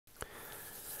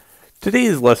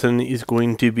Today's lesson is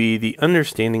going to be the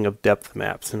understanding of depth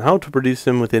maps and how to produce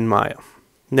them within Maya.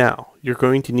 Now, you're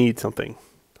going to need something.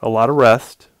 A lot of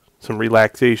rest, some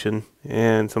relaxation,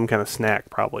 and some kind of snack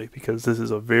probably, because this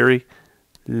is a very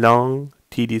long,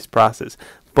 tedious process.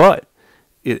 But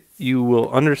you will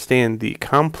understand the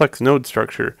complex node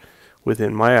structure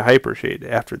within Maya Hypershade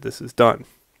after this is done.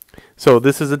 So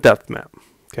this is a depth map,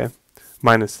 okay?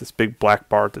 Minus this big black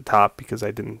bar at the top because I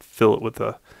didn't fill it with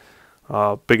a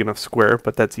big enough square,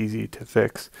 but that's easy to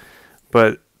fix.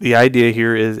 But the idea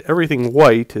here is everything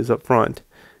white is up front,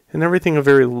 and everything a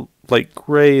very light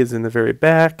gray is in the very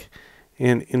back,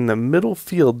 and in the middle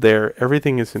field there,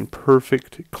 everything is in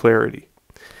perfect clarity.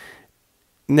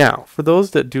 Now, for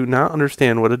those that do not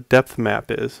understand what a depth map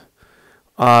is,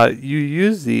 you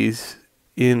use these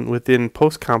within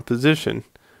post-composition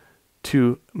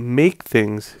to make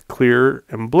things clearer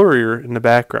and blurrier in the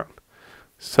background.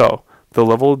 So the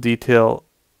level of detail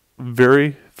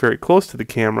very, very close to the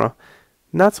camera,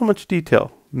 not so much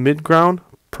detail. Mid-ground,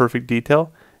 perfect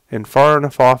detail, and far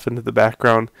enough off into the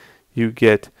background, you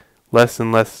get less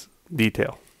and less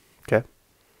detail. Okay.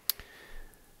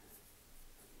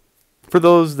 For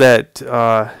those that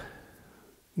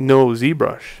know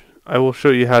ZBrush, I will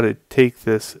show you how to take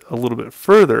this a little bit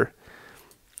further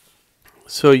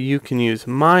so you can use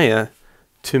Maya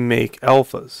to make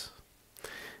alphas.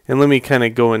 And let me kind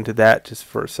of go into that just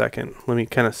for a second. Let me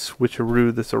kind of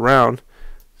switcheroo this around.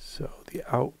 So the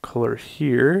out color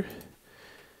here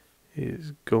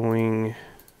is going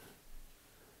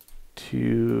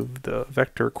to the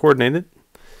vector coordinated.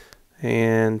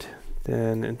 And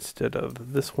then instead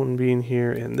of this one being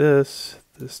here and this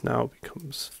now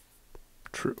becomes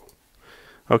true.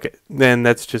 Okay, then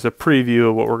that's just a preview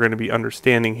of what we're going to be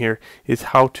understanding here is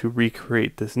how to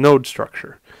recreate this node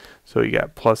structure. So you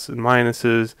got plus and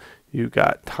minuses, you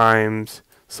got times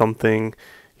something,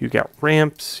 you got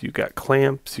ramps, you got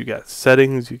clamps, you got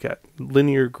settings, you got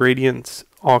linear gradients,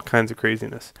 all kinds of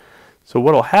craziness. So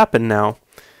what'll happen now,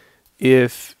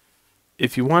 if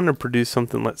you want to produce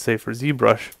something, let's say for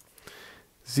ZBrush,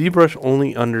 ZBrush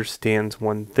only understands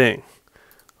one thing.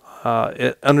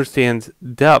 It understands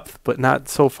depth, but not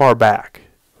so far back.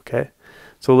 Okay,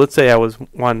 so let's say I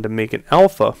wanted to make an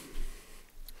alpha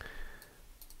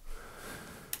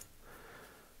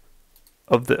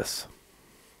of this.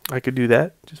 I could do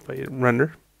that just by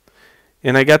render,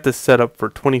 and I got this set up for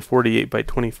 2048 by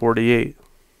 2048.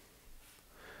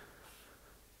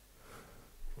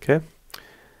 Okay,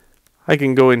 I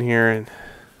can go in here and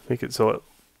make it so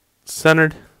it's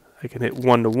centered. I can hit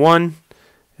 1 to 1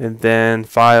 and then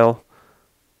file,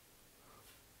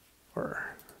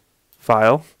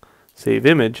 save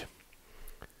image,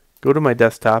 go to my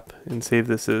desktop and save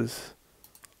this as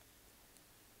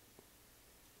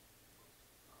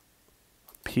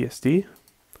PSD.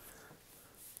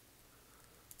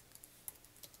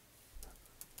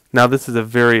 Now this is a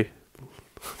very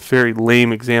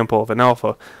lame example of an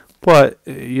alpha, but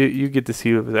you get to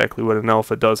see exactly what an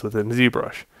alpha does within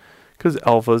ZBrush, because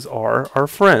alphas are our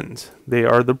friends. They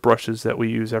are the brushes that we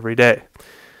use every day.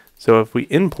 So if we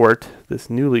import this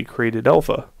newly created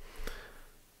alpha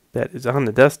that is on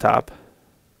the desktop,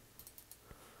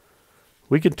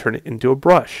 we can turn it into a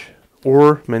brush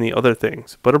or many other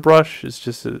things. But a brush is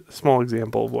just a small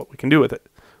example of what we can do with it.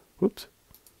 Whoops.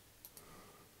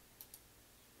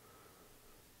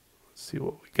 Let's see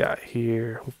what we got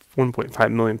here.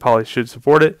 1.5 million polys should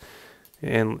support it.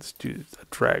 And let's do a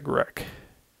drag rec.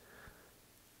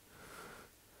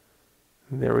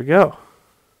 There we go.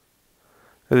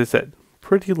 As I said,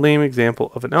 pretty lame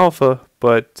example of an alpha,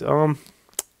 but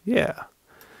yeah,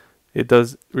 it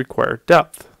does require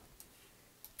depth.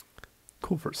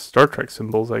 Cool for Star Trek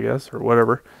symbols, I guess, or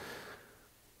whatever.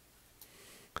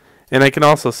 And I can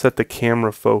also set the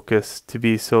camera focus to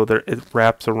be so that it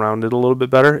wraps around it a little bit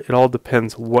better. It all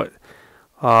depends what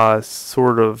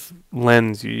sort of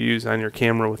lens you use on your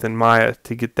camera within Maya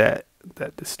to get that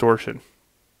distortion.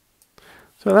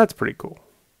 So that's pretty cool.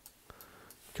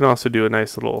 You can also do a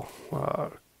nice little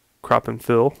crop and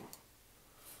fill.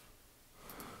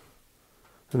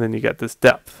 And then you got this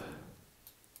depth.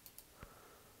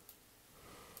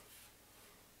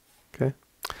 Okay.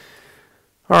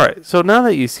 Alright, so now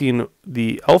that you've seen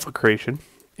the alpha creation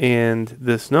and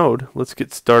this node, let's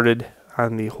get started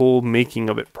on the whole making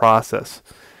of it process.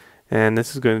 And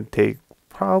this is going to take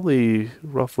probably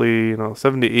roughly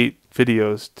 7 to 8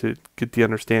 videos to get the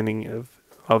understanding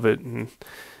of it, and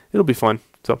it'll be fun.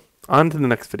 So on to the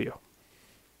next video.